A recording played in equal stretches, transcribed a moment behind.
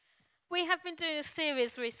We have been doing a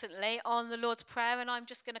series recently on the Lord's Prayer, and I'm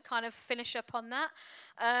just going to kind of finish up on that.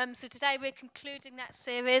 So today we're concluding that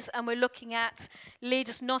series, and we're looking at lead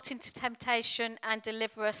us not into temptation and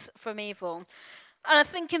deliver us from evil. And I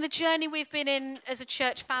think in the journey we've been in as a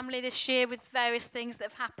church family this year with various things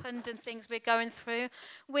that have happened and things we're going through,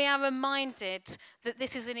 we are reminded that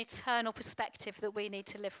this is an eternal perspective that we need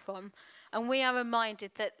to live from. And we are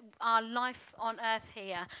reminded that our life on earth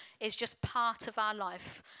here is just part of our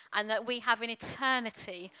life, and that we have an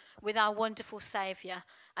eternity with our wonderful Saviour,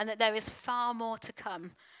 and that there is far more to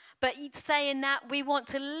come. But saying that, we want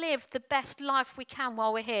to live the best life we can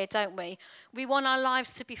while we're here, don't we? We want our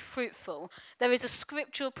lives to be fruitful. There is a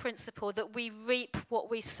scriptural principle that we reap what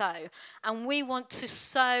we sow, and we want to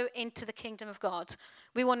sow into the kingdom of God.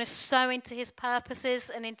 We want to sow into his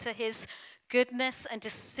purposes and into his goodness, and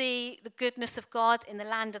to see the goodness of God in the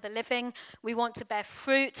land of the living. We want to bear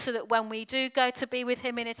fruit so that when we do go to be with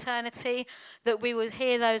him in eternity, that we will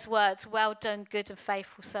hear those words, "Well done, good and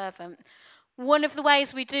faithful servant." One of the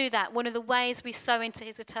ways we do that, one of the ways we sow into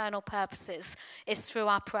his eternal purposes, is through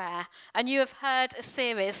our prayer. And you have heard a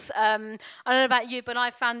series, I don't know about you, but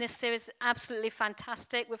I found this series absolutely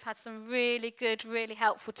fantastic. We've had some really good, really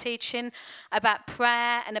helpful teaching about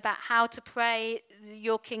prayer and about how to pray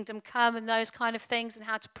your kingdom come and those kind of things, and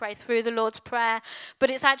how to pray through the Lord's Prayer.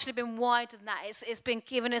 But it's actually been wider than that. It's been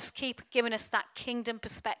keep giving us that kingdom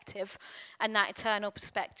perspective and that eternal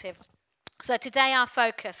perspective. So today our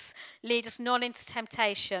focus, lead us not into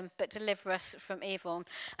temptation, but deliver us from evil.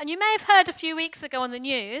 And you may have heard a few weeks ago on the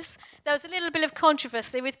news, there was a little bit of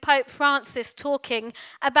controversy with Pope Francis talking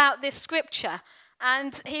about this scripture.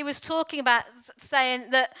 And he was talking about saying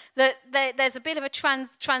that there's a bit of a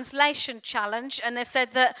translation challenge. And they've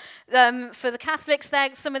said that for the Catholics,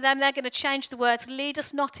 some of them, they're going to change the words, lead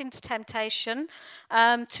us not into temptation,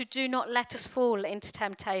 to do not let us fall into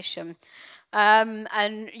temptation.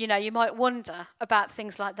 And, you know, you might wonder about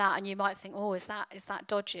things like that, and you might think, oh, is that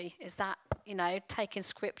dodgy? Is that, you know, taking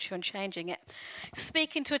scripture and changing it?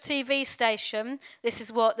 Speaking to a TV station, this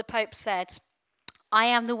is what the Pope said: I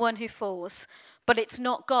am the one who falls, but it's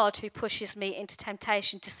not God who pushes me into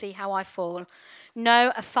temptation to see how I fall.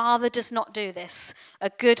 No, a father does not do this. A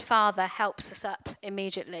good father helps us up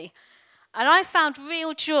immediately. And I found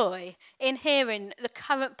real joy in hearing the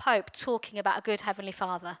current Pope talking about a good Heavenly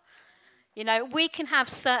Father. You know, we can have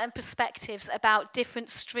certain perspectives about different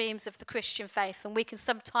streams of the Christian faith, and we can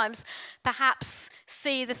sometimes perhaps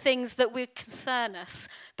see the things that would concern us.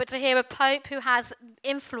 But to hear a Pope who has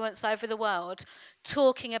influence over the world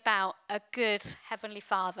talking about a good Heavenly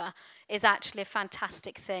Father is actually a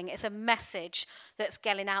fantastic thing. It's a message that's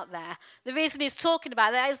getting out there. The reason he's talking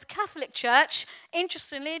about that is the Catholic Church,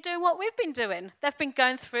 interestingly, are doing what we've been doing. They've been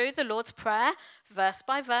going through the Lord's Prayer, verse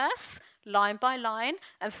by verse, line by line,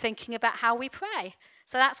 and thinking about how we pray.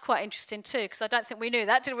 So that's quite interesting too, because I don't think we knew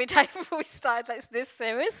that, did we, Dave, before we started this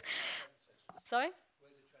series? Sorry?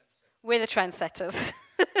 We're the trendsetters.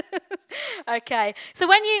 Okay. So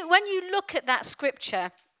when you look at that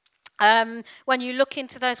scripture, when you look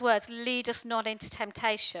into those words, lead us not into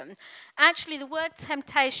temptation, actually the word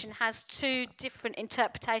temptation has two different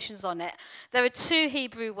interpretations on it. There are two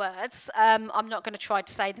Hebrew words. I'm not going to try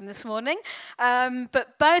to say them this morning,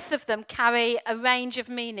 but both of them carry a range of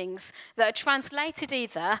meanings that are translated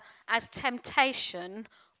either as temptation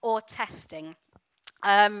or testing.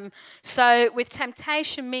 So with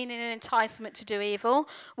temptation meaning an enticement to do evil,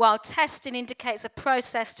 while testing indicates a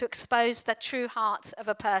process to expose the true heart of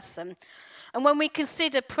a person. And when we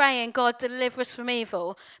consider praying, God deliver us from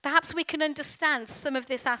evil, perhaps we can understand some of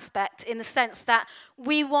this aspect in the sense that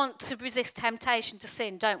we want to resist temptation to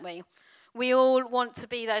sin, don't we? We all want to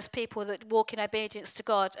be those people that walk in obedience to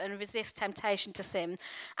God and resist temptation to sin.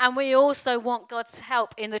 And we also want God's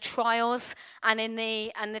help in the trials and in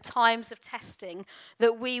the times of testing,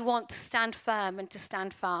 that we want to stand firm and to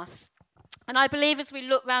stand fast. And I believe as we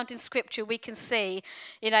look round in Scripture, we can see,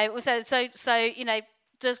 you know, so you know,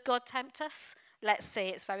 does God tempt us? Let's see,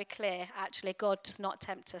 it's very clear, actually, God does not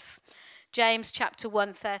tempt us. James chapter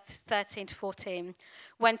 1, 13 to 14.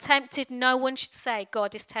 When tempted, no one should say,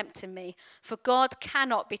 God is tempting me. For God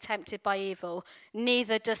cannot be tempted by evil,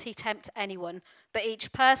 neither does he tempt anyone. But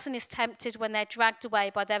each person is tempted when they're dragged away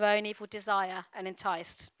by their own evil desire and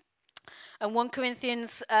enticed. And 1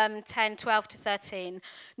 Corinthians 10, 12 to 13.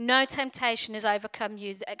 No temptation has overcome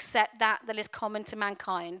you except that is common to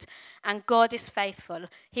mankind. And God is faithful.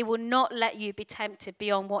 He will not let you be tempted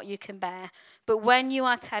beyond what you can bear. But when you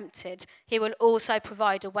are tempted, he will also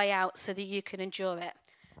provide a way out so that you can endure it.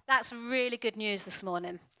 That's really good news this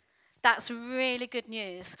morning. That's really good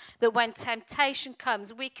news, that when temptation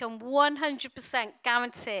comes, we can 100%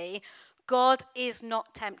 guarantee God is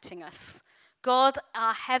not tempting us. God,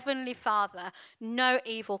 our Heavenly Father, no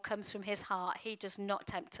evil comes from his heart. He does not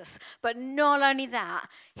tempt us. But not only that,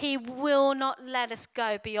 he will not let us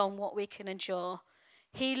go beyond what we can endure.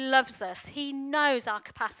 He loves us. He knows our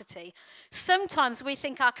capacity. Sometimes we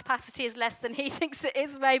think our capacity is less than he thinks it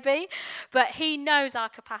is, maybe, but he knows our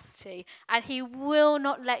capacity, and he will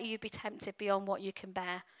not let you be tempted beyond what you can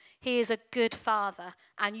bear. He is a good Father,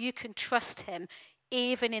 and you can trust him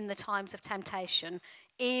even in the times of temptation,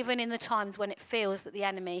 even in the times when it feels that the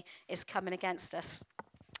enemy is coming against us.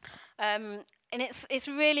 And it's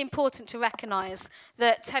really important to recognize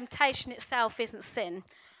that temptation itself isn't sin.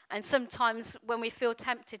 And sometimes when we feel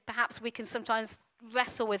tempted, perhaps we can sometimes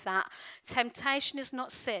wrestle with that. Temptation is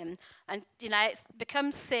not sin. And, it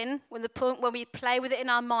becomes sin when the point when we play with it in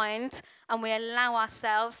our mind and we allow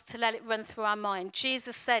ourselves to let it run through our mind.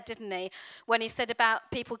 Jesus said, didn't he, when he said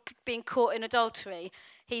about people being caught in adultery,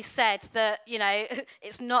 he said that,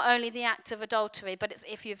 it's not only the act of adultery, but it's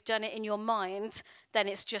if you've done it in your mind, then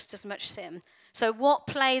it's just as much sin. So what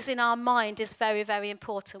plays in our mind is very, very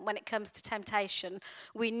important when it comes to temptation.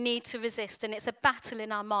 We need to resist, and it's a battle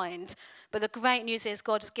in our mind. But the great news is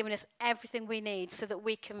God has given us everything we need so that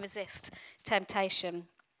we can resist temptation.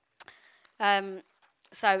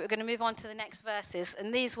 So we're going to move on to the next verses.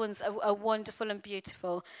 And these ones are wonderful and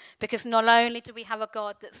beautiful, because not only do we have a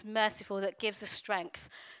God that's merciful, that gives us strength,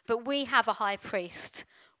 but we have a high priest.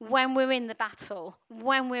 When we're in the battle,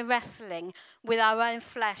 when we're wrestling with our own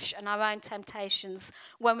flesh and our own temptations,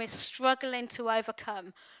 when we're struggling to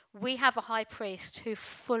overcome, we have a high priest who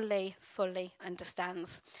fully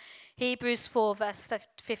understands. Hebrews 4, verse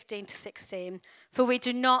 15 to 16. For we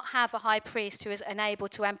do not have a high priest who is unable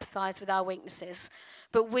to empathize with our weaknesses,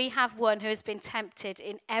 but we have one who has been tempted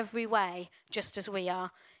in every way, just as we are,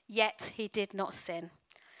 yet he did not sin.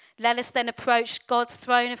 Let us then approach God's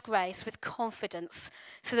throne of grace with confidence,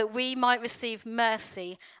 so that we might receive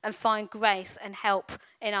mercy and find grace and help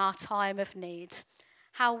in our time of need.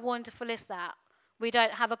 How wonderful is that? We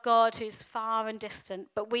don't have a God who's far and distant,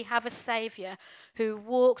 but we have a Saviour who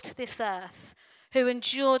walked this earth, who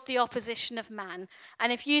endured the opposition of man.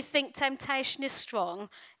 And if you think temptation is strong,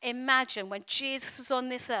 imagine when Jesus was on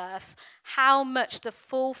this earth, how much the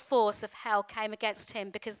full force of hell came against him,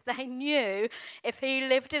 because they knew if he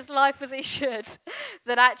lived his life as he should,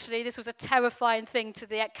 that actually this was a terrifying thing to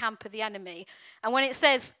the camp of the enemy. And when it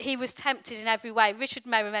says he was tempted in every way, Richard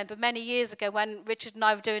may remember many years ago when Richard and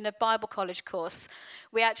I were doing a Bible college course,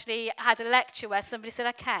 we actually had a lecture where somebody said,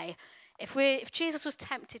 okay, if Jesus was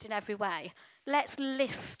tempted in every way, let's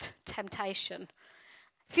list temptation.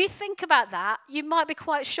 If you think about that, you might be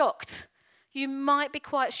quite shocked. You might be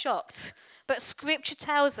quite shocked. But Scripture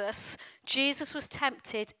tells us Jesus was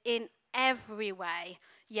tempted in every way,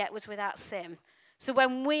 yet was without sin. So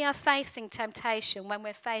when we are facing temptation, when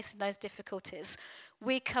we're facing those difficulties,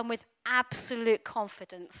 we come with absolute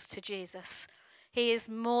confidence to Jesus. He is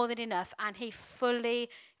more than enough, and he fully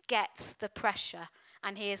gets the pressure,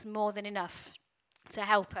 and he is more than enough to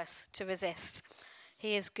help us to resist.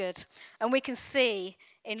 He is good. And we can see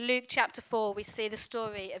in Luke chapter 4, we see the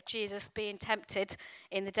story of Jesus being tempted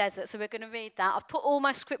in the desert. So we're going to read that. I've put all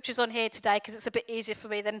my scriptures on here today because it's a bit easier for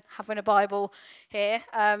me than having a Bible here.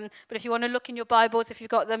 But if you want to look in your Bibles, if you've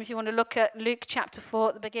got them, if you want to look at Luke chapter 4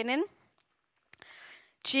 at the beginning.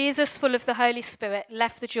 Jesus, full of the Holy Spirit,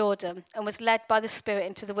 left the Jordan and was led by the Spirit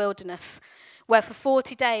into the wilderness, where for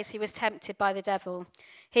 40 days he was tempted by the devil.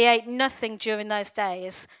 He ate nothing during those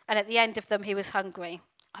days, and at the end of them he was hungry.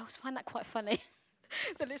 I always find that quite funny,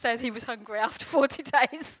 that it says he was hungry after 40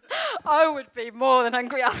 days. I would be more than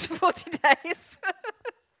hungry after 40 days.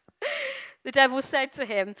 The devil said to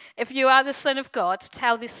him, "If you are the Son of God,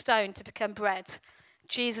 tell this stone to become bread."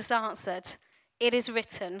 Jesus answered, "It is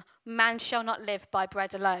written, man shall not live by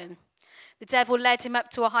bread alone." The devil led him up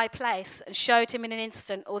to a high place and showed him in an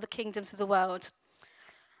instant all the kingdoms of the world.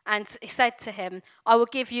 And he said to him, "I will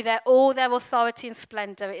give you all their authority and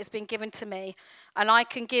splendor. It has been given to me, and I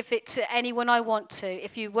can give it to anyone I want to.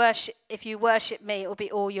 If you worship me, it will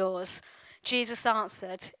be all yours." Jesus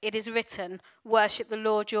answered, "It is written, worship the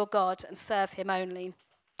Lord your God and serve him only."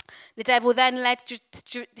 The devil then led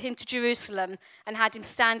him to Jerusalem and had him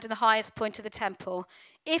stand in the highest point of the temple.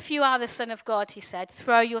 "If you are the Son of God," he said,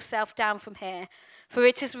 "throw yourself down from here. For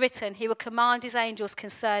it is written, he will command his angels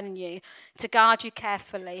concerning you to guard you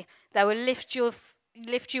carefully. They will lift you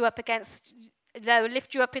up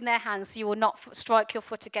in their hands, so you will not strike your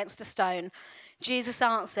foot against a stone." Jesus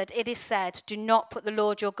answered, "It is said, do not put the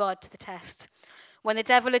Lord your God to the test." When the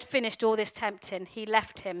devil had finished all this tempting, he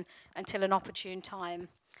left him until an opportune time.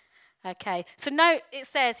 Okay, so note it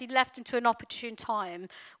says he left him to an opportune time.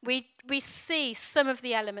 We see some of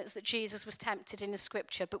the elements that Jesus was tempted in the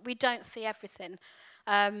scripture, but we don't see everything.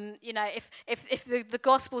 If the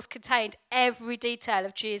Gospels contained every detail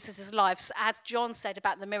of Jesus' life, as John said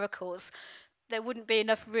about the miracles, there wouldn't be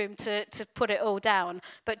enough room to put it all down.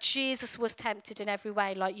 But Jesus was tempted in every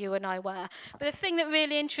way like you and I were. But the thing that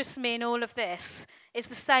really interests me in all of this is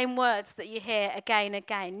the same words that you hear again and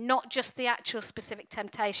again, not just the actual specific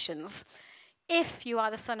temptations. If you are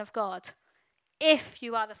the Son of God, if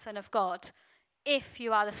you are the Son of God, if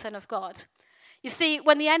you are the Son of God. You see,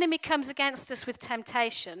 when the enemy comes against us with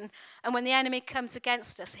temptation, and when the enemy comes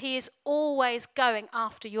against us, he is always going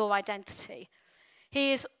after your identity.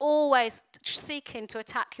 He is always seeking to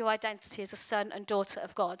attack your identity as a son and daughter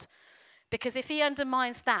of God. Because if he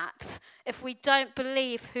undermines that, if we don't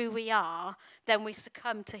believe who we are, then we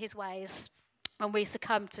succumb to his ways and we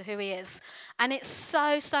succumb to who he is. And it's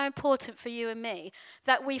so, so important for you and me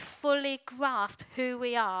that we fully grasp who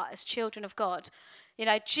we are as children of God. You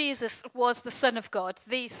know, Jesus was the Son of God,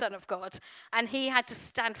 the Son of God, and he had to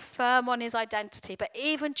stand firm on his identity. But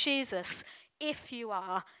even Jesus, if you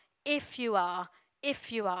are,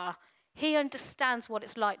 he understands what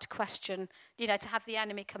it's like to question, to have the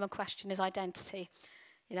enemy come and question his identity.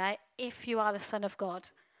 If you are the Son of God.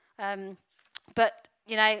 But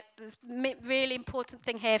the really important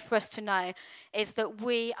thing here for us to know is that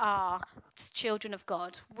we are children of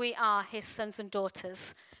God. We are his sons and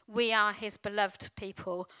daughters. We are his beloved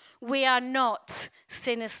people. We are not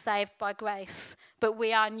sinners saved by grace, but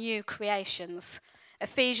we are new creations.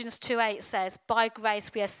 Ephesians 2:8 says, by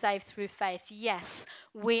grace we are saved through faith. Yes,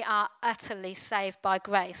 we are utterly saved by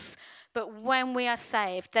grace. But when we are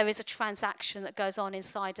saved, there is a transaction that goes on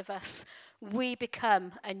inside of us. We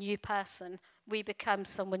become a new person. We become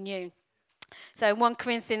someone new. So 1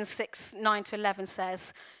 Corinthians 6:9-11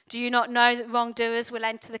 says, do you not know that wrongdoers will not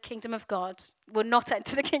enter the kingdom of God?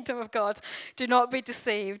 Do not be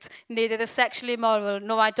deceived. Neither the sexually immoral,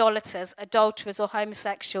 nor idolaters, adulterers or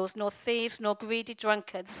homosexuals, nor thieves, nor greedy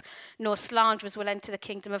drunkards, nor slanderers will enter the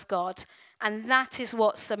kingdom of God. And that is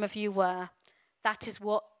what some of you were. That is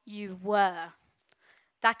what you were.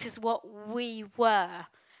 That is what we were.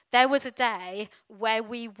 There was a day where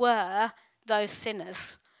we were those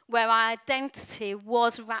sinners, where our identity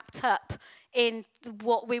was wrapped up in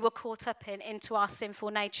what we were caught up in, into our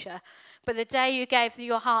sinful nature. But the day you gave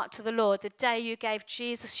your heart to the Lord, the day you gave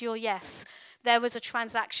Jesus your yes, there was a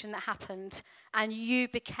transaction that happened, and you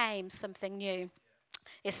became something new.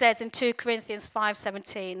 It says in 2 Corinthians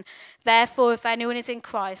 5:17, therefore, if anyone is in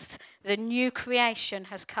Christ, the new creation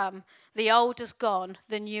has come. The old is gone,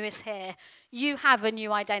 the new is here. You have a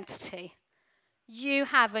new identity. You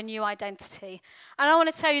have a new identity. And I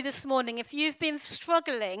want to tell you this morning, if you've been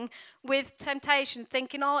struggling with temptation,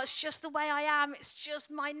 thinking, oh, it's just the way I am, it's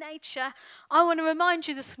just my nature, I want to remind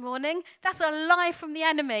you this morning, that's a lie from the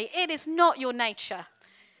enemy. It is not your nature.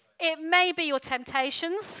 It may be your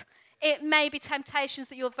temptations. It may be temptations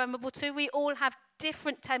that you're vulnerable to. We all have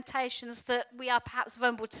different temptations that we are perhaps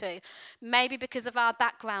vulnerable to. Maybe because of our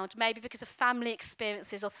background, maybe because of family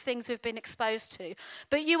experiences or things we've been exposed to.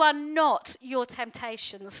 But you are not your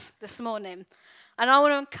temptations this morning. And I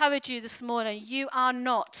want to encourage you this morning, you are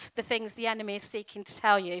not the things the enemy is seeking to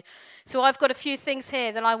tell you. So I've got a few things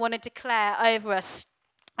here that I want to declare over us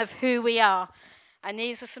of who we are. And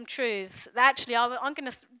these are some truths. Actually, I'm going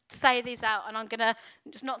to say these out, and I'm going to,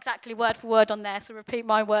 it's not exactly word for word on there, so repeat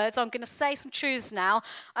my words. I'm going to say some truths now,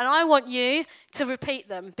 and I want you to repeat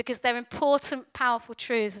them because they're important, powerful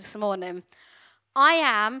truths this morning. I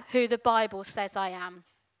am who the Bible says I am.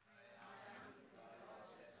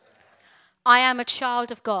 I am a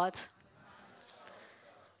child of God.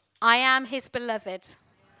 I am his beloved.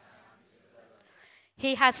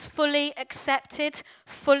 He has fully accepted,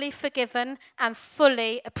 fully forgiven, and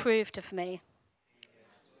fully approved of me.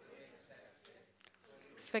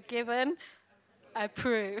 Forgiven,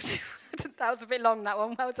 approved. That was a bit long, that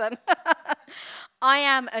one. Well done. I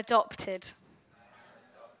am adopted.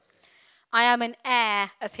 I am an heir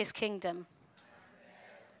of his kingdom.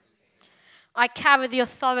 I carry the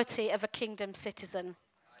authority of a kingdom citizen.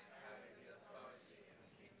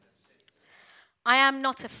 I am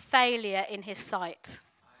not a failure in his sight.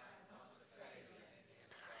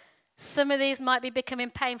 Some of these might be becoming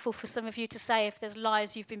painful for some of you to say if there's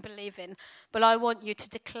lies you've been believing, but I want you to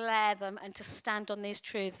declare them and to stand on these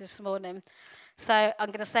truths this morning. So I'm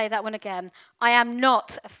going to say that one again. I am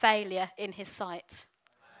not a failure in his sight.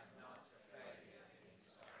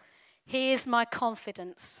 He is my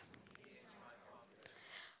confidence.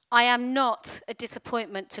 I am not a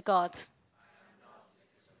disappointment to God.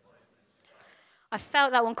 I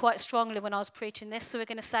felt that one quite strongly when I was preaching this, so we're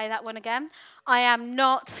going to say that one again. I am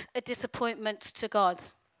not a disappointment to God.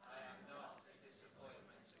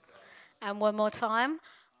 And one more time.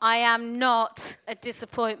 I am not a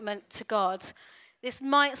disappointment to God. This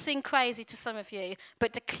might seem crazy to some of you,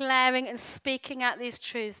 but declaring and speaking out these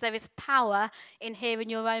truths, there is power in hearing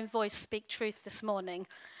your own voice speak truth this morning.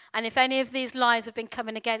 And if any of these lies have been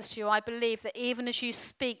coming against you, I believe that even as you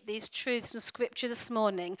speak these truths from Scripture this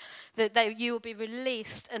morning, that you will be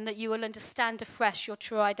released and that you will understand afresh your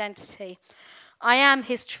true identity. I am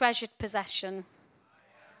his treasured possession.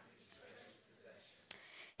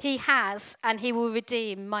 He has, and he will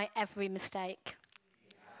redeem my every mistake.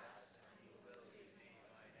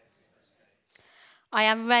 I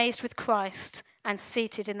am raised with Christ and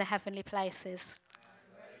seated in the heavenly places.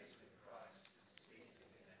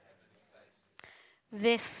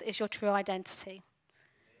 This is your true identity.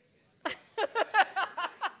 You were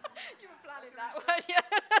planning that, weren't you?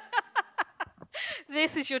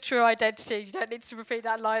 This is your true identity. You don't need to repeat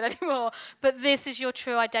that line anymore. But this is your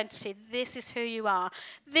true identity. This is who you are.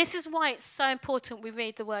 This is why it's so important we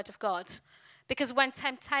read the Word of God. Because when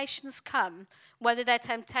temptations come, whether they're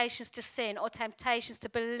temptations to sin or temptations to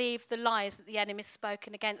believe the lies that the enemy has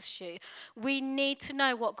spoken against you, we need to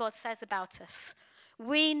know what God says about us.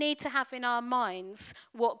 We need to have in our minds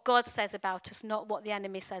what God says about us, not what the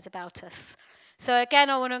enemy says about us. So again,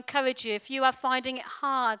 I want to encourage you, if you are finding it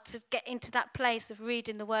hard to get into that place of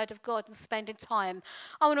reading the Word of God and spending time,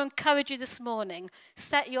 I want to encourage you this morning,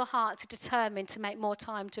 set your heart to determine to make more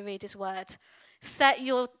time to read his Word. Set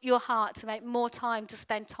your heart to make more time to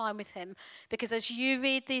spend time with him. Because as you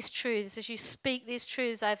read these truths, as you speak these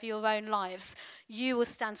truths over your own lives, you will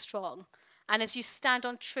stand strong. And as you stand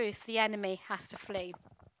on truth, the enemy has to flee.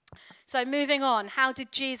 So moving on, how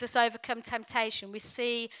did Jesus overcome temptation? We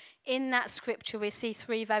see in that scripture, we see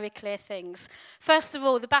three very clear things. First of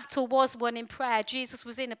all, the battle was won in prayer. Jesus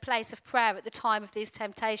was in a place of prayer at the time of these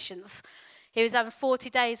temptations. He was having 40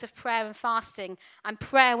 days of prayer and fasting, and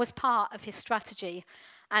prayer was part of his strategy.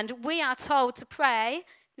 And we are told to pray,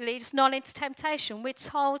 lead us not into temptation. We're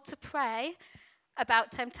told to pray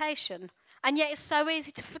about temptation. And yet it's so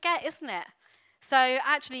easy to forget, isn't it? So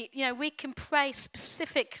actually, we can pray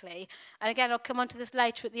specifically, and again, I'll come on to this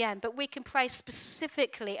later at the end, but we can pray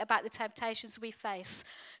specifically about the temptations we face.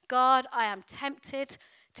 God, I am tempted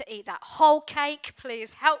to eat that whole cake.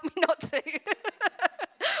 Please help me not to.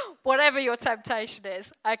 Whatever your temptation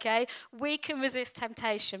is, okay? We can resist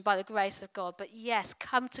temptation by the grace of God. But yes,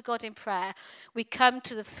 come to God in prayer. We come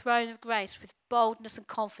to the throne of grace with boldness and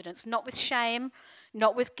confidence, not with shame,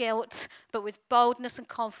 not with guilt, but with boldness and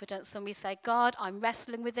confidence. And we say, God, I'm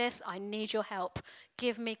wrestling with this. I need your help.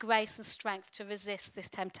 Give me grace and strength to resist this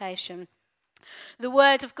temptation. The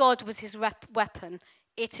word of God was his weapon.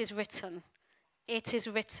 It is written. It is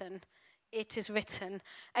written. It is written.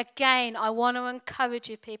 Again, I want to encourage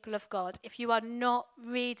you, people of God, if you are not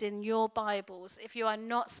reading your Bibles, if you are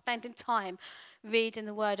not spending time reading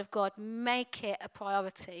the Word of God, make it a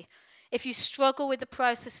priority. If you struggle with the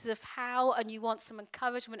processes of how and you want some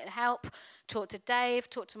encouragement and help, talk to Dave,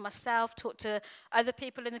 talk to myself, talk to other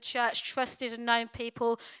people in the church, trusted and known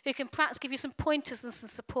people who can perhaps give you some pointers and some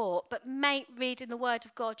support. But make reading the Word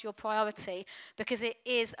of God your priority, because it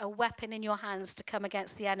is a weapon in your hands to come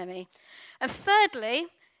against the enemy. And thirdly,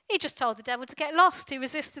 he just told the devil to get lost. He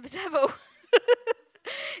resisted the devil.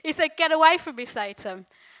 He said, "Get away from me, Satan."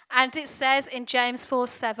 And it says in James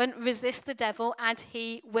 4:7, resist the devil and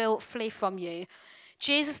he will flee from you.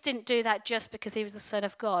 Jesus didn't do that just because he was the Son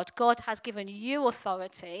of God. God has given you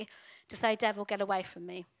authority to say, devil, get away from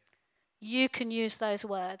me. You can use those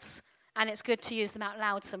words, and it's good to use them out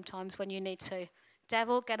loud sometimes when you need to.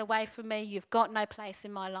 Devil, get away from me. You've got no place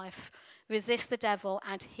in my life. Resist the devil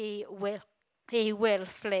and he will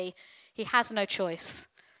flee. He has no choice,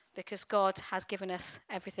 because God has given us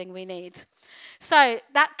everything we need. So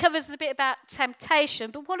that covers the bit about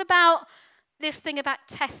temptation. But what about this thing about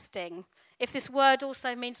testing? If this word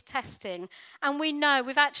also means testing. And we know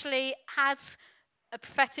we've actually had a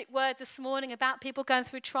prophetic word this morning about people going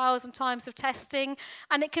through trials and times of testing.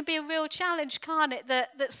 And it can be a real challenge, can't it?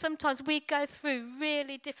 That sometimes we go through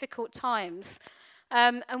really difficult times.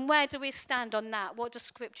 And where do we stand on that? What does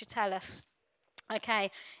Scripture tell us?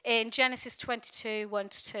 Okay, in Genesis 22,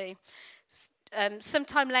 1-2.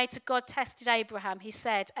 Sometime later, God tested Abraham. He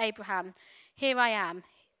said, Abraham, here I am.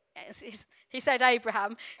 He said,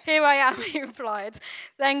 Abraham, here I am, he replied.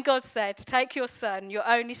 Then God said, take your son, your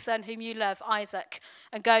only son whom you love, Isaac,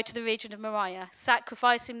 and go to the region of Moriah.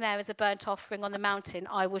 Sacrifice him there as a burnt offering on the mountain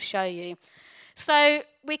I will show you. So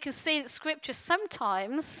we can see that Scripture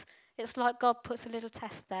sometimes, it's like God puts a little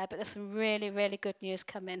test there, but there's some really, really good news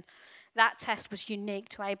coming. That test was unique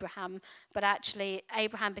to Abraham, but actually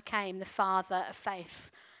Abraham became the father of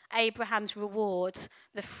faith. Abraham's reward,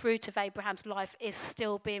 the fruit of Abraham's life, is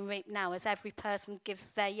still being reaped now as every person gives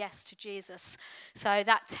their yes to Jesus. So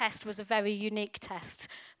that test was a very unique test,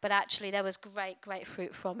 but actually there was great, great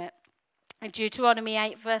fruit from it. In Deuteronomy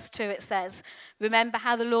 8, verse 2, it says, "Remember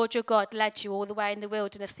how the Lord your God led you all the way in the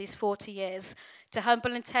wilderness these 40 years, to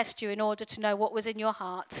humble and test you in order to know what was in your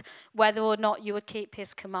heart, whether or not you would keep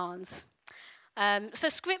his commands." So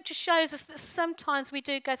Scripture shows us that sometimes we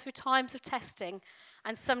do go through times of testing,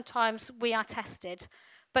 and sometimes we are tested.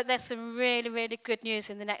 But there's some really, really good news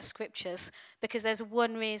in the next Scriptures, because there's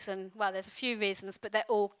one reason, well, there's a few reasons, but they're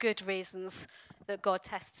all good reasons that God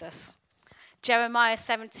tests us. Jeremiah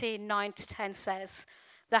 17, 9-10 says,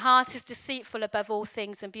 "The heart is deceitful above all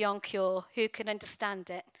things and beyond cure. Who can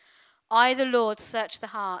understand it? I, the Lord, search the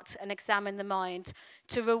heart and examine the mind,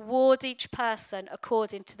 to reward each person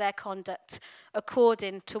according to their conduct,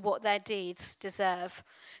 according to what their deeds deserve."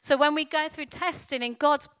 So when we go through testing in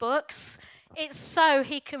God's books, it's so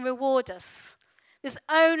he can reward us. There's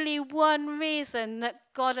only one reason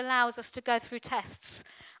that God allows us to go through tests,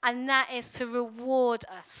 and that is to reward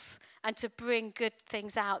us and to bring good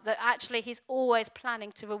things out, that actually he's always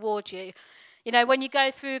planning to reward you. You know, when you go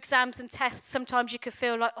through exams and tests, sometimes you can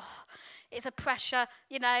feel like, oh, it's a pressure,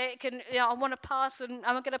 I want to pass and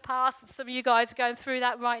I'm going to pass. And some of you guys are going through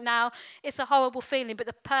that right now. It's a horrible feeling, but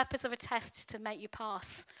the purpose of a test is to make you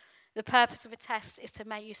pass. The purpose of a test is to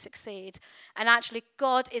make you succeed. And actually,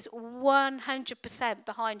 God is 100%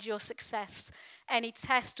 behind your success. Any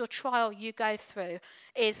test or trial you go through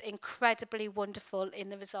is incredibly wonderful in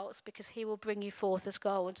the results, because he will bring you forth as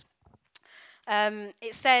gold.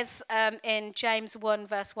 It says in James 1,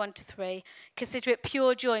 verse 1-3, "Consider it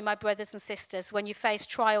pure joy, my brothers and sisters, when you face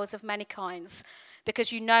trials of many kinds,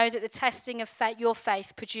 because you know that the testing of your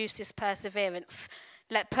faith produces perseverance.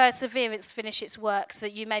 Let perseverance finish its work, so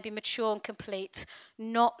that you may be mature and complete,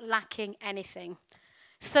 not lacking anything."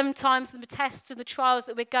 Sometimes the tests and the trials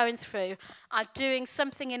that we're going through are doing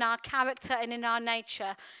something in our character and in our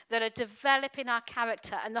nature that are developing our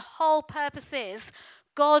character. And the whole purpose is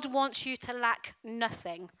God wants you to lack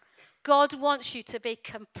nothing. God wants you to be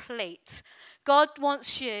complete. God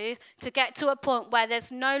wants you to get to a point where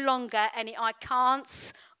there's no longer any I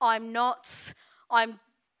can'ts, I'm nots, I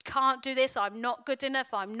can't do this, I'm not good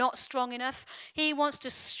enough, I'm not strong enough. He wants to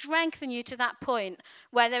strengthen you to that point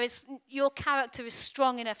where your character is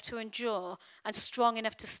strong enough to endure and strong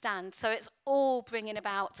enough to stand. So it's all bringing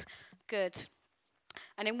about good.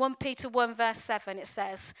 And in 1 Peter 1 verse 7 it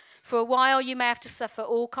says, "For a while you may have to suffer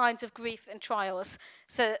all kinds of grief and trials.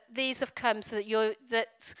 So these have come so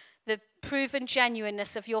that the proven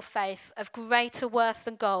genuineness of your faith, of greater worth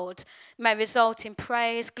than gold, may result in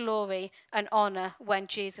praise, glory, and honor when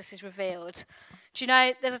Jesus is revealed." Do you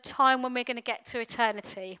know, there's a time when we're going to get to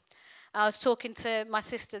eternity. I was talking to my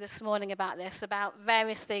sister this morning about this, about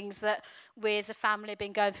various things that we as a family have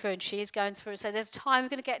been going through and she's going through. So there's a time we're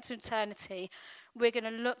going to get to eternity. We're going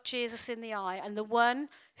to look Jesus in the eye, and the one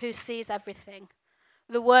who sees everything,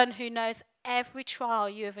 the one who knows every trial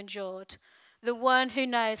you have endured, the one who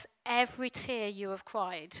knows every tear you have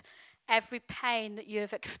cried, every pain that you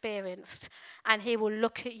have experienced, and he will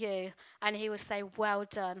look at you and he will say, "Well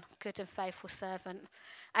done, good and faithful servant."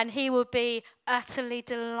 And he will be utterly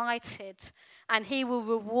delighted, and he will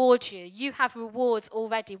reward you. You have rewards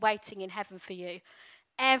already waiting in heaven for you.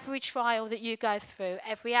 Every trial that you go through,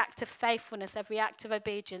 every act of faithfulness, every act of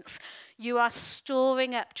obedience, you are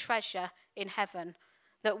storing up treasure in heaven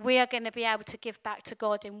that we are going to be able to give back to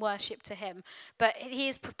God in worship to him. But he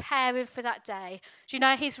is preparing for that day. Do you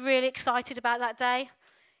know he's really excited about that day?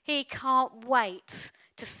 He can't wait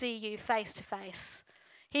to see you face to face.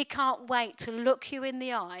 He can't wait to look you in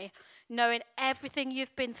the eye, knowing everything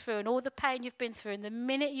you've been through and all the pain you've been through. And the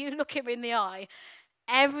minute you look him in the eye,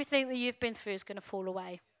 everything that you've been through is going to fall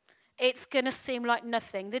away. It's going to seem like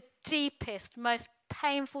nothing. The deepest, most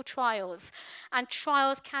painful trials, and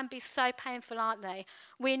trials can be so painful, aren't they?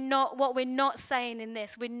 What we're not saying in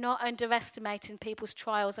this, we're not underestimating people's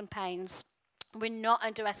trials and pains. We're not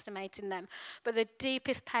underestimating them. But the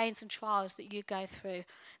deepest pains and trials that you go through,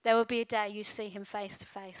 there will be a day you see him face to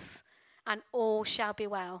face, and all shall be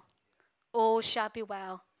well. All shall be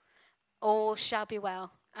well. All shall be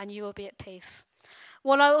well, and you will be at peace.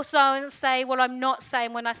 What I'm not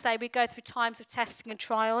saying when I say we go through times of testing and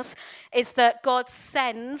trials is that God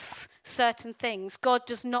sends certain things. God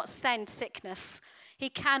does not send sickness. He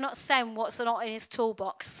cannot send what's not in his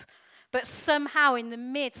toolbox. But somehow in the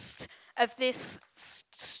midst of this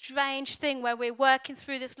strange thing where we're working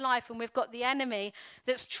through this life and we've got the enemy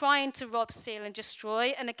that's trying to rob, steal, and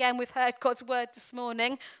destroy. And again, we've heard God's word this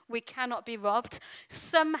morning. We cannot be robbed.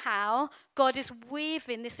 Somehow, God is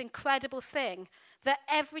weaving this incredible thing that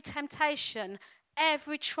every temptation,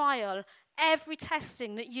 every trial, every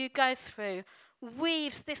testing that you go through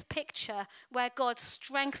weaves this picture where God's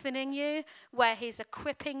strengthening you, where he's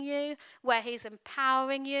equipping you, where he's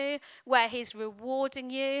empowering you, where he's rewarding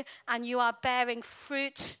you, and you are bearing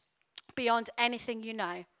fruit beyond anything you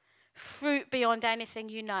know. Fruit beyond anything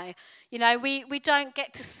you know. You know, we don't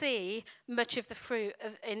get to see much of the fruit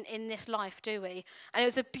in this life, do we? And it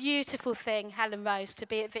was a beautiful thing, Helen Rose, to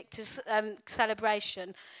be at Victor's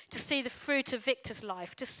celebration, to see the fruit of Victor's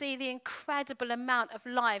life, to see the incredible amount of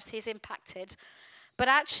lives he's impacted. But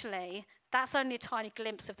actually, that's only a tiny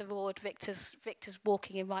glimpse of the reward Victor's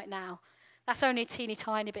walking in right now. That's only a teeny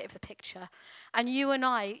tiny bit of the picture. And you and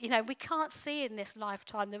I, you know, we can't see in this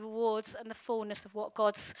lifetime the rewards and the fullness of what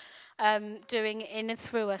God's doing in and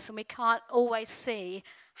through us. And we can't always see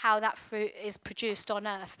how that fruit is produced on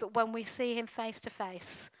earth. But when we see him face to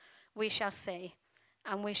face, we shall see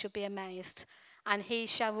and we shall be amazed. And he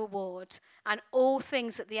shall reward. And all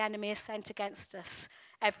things that the enemy has sent against us,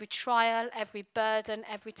 every trial, every burden,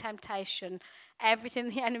 every temptation, everything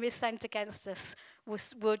the enemy has sent against us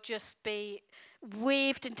will just be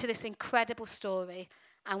weaved into this incredible story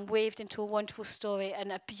and weaved into a wonderful story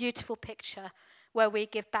and a beautiful picture where we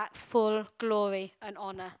give back full glory and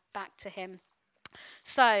honor back to him.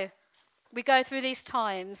 So we go through these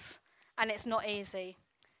times and it's not easy.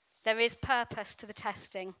 There is purpose to the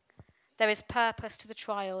testing. There is purpose to the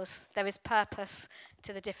trials. There is purpose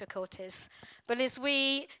to the difficulties. But as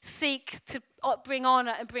we seek to bring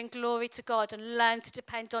honor and bring glory to God and learn to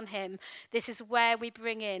depend on him, this is where we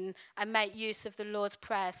bring in and make use of the Lord's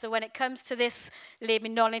Prayer. So when it comes to this, lead me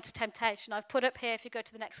not into temptation, I've put up here, if you go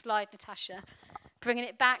to the next slide, Natasha, bringing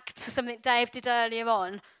it back to something that Dave did earlier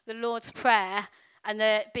on, the Lord's Prayer and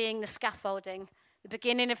being the scaffolding. The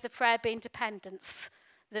beginning of the prayer being dependence,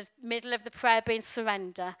 the middle of the prayer being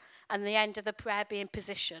surrender, and the end of the prayer being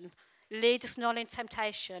position. Lead us not in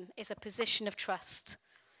temptation is a position of trust.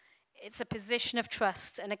 It's a position of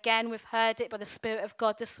trust. And again, we've heard it by the Spirit of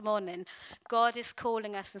God this morning. God is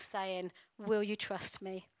calling us and saying, will you trust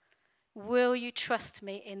me? Will you trust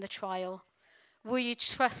me in the trial? Will you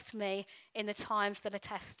trust me in the times that are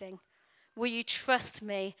testing? Will you trust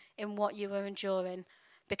me in what you are enduring?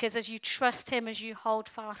 Because as you trust him, as you hold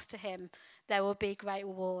fast to him, there will be great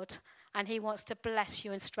reward. And he wants to bless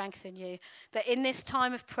you and strengthen you. But in this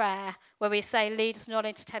time of prayer, where we say, lead us not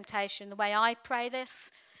into temptation, the way I pray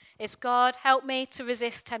this is, God, help me to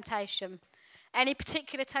resist temptation. Any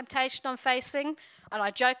particular temptation I'm facing, and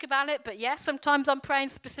I joke about it, but yes, sometimes I'm praying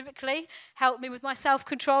specifically, help me with my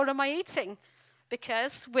self-control and my eating.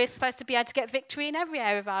 Because we're supposed to be able to get victory in every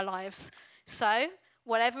area of our lives. So,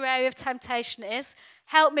 whatever area of temptation it is,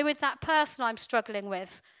 help me with that person I'm struggling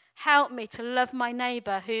with. Help me to love my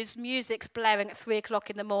neighbour whose music's blaring at 3 o'clock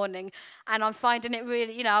in the morning and I'm finding it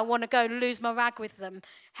really, I want to go and lose my rag with them.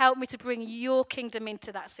 Help me to bring your kingdom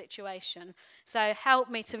into that situation. So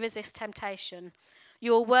help me to resist temptation.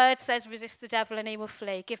 Your word says resist the devil and he will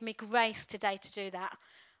flee. Give me grace today to do that.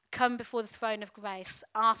 Come before the throne of grace,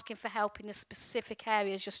 asking for help in the specific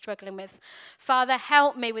areas you're struggling with. Father,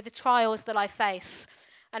 help me with the trials that I face.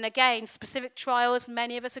 And again, specific trials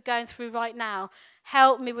many of us are going through right now.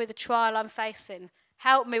 Help me with the trial I'm facing.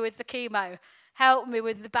 Help me with the chemo. Help me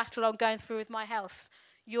with the battle I'm going through with my health.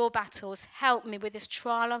 Your battles. Help me with this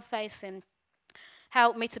trial I'm facing.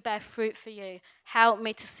 Help me to bear fruit for you. Help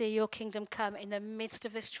me to see your kingdom come in the midst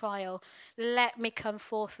of this trial. Let me come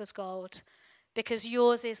forth as gold. Because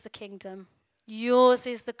yours is the kingdom. Yours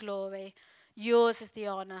is the glory. Yours is the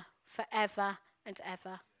honor forever and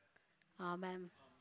ever. Amen.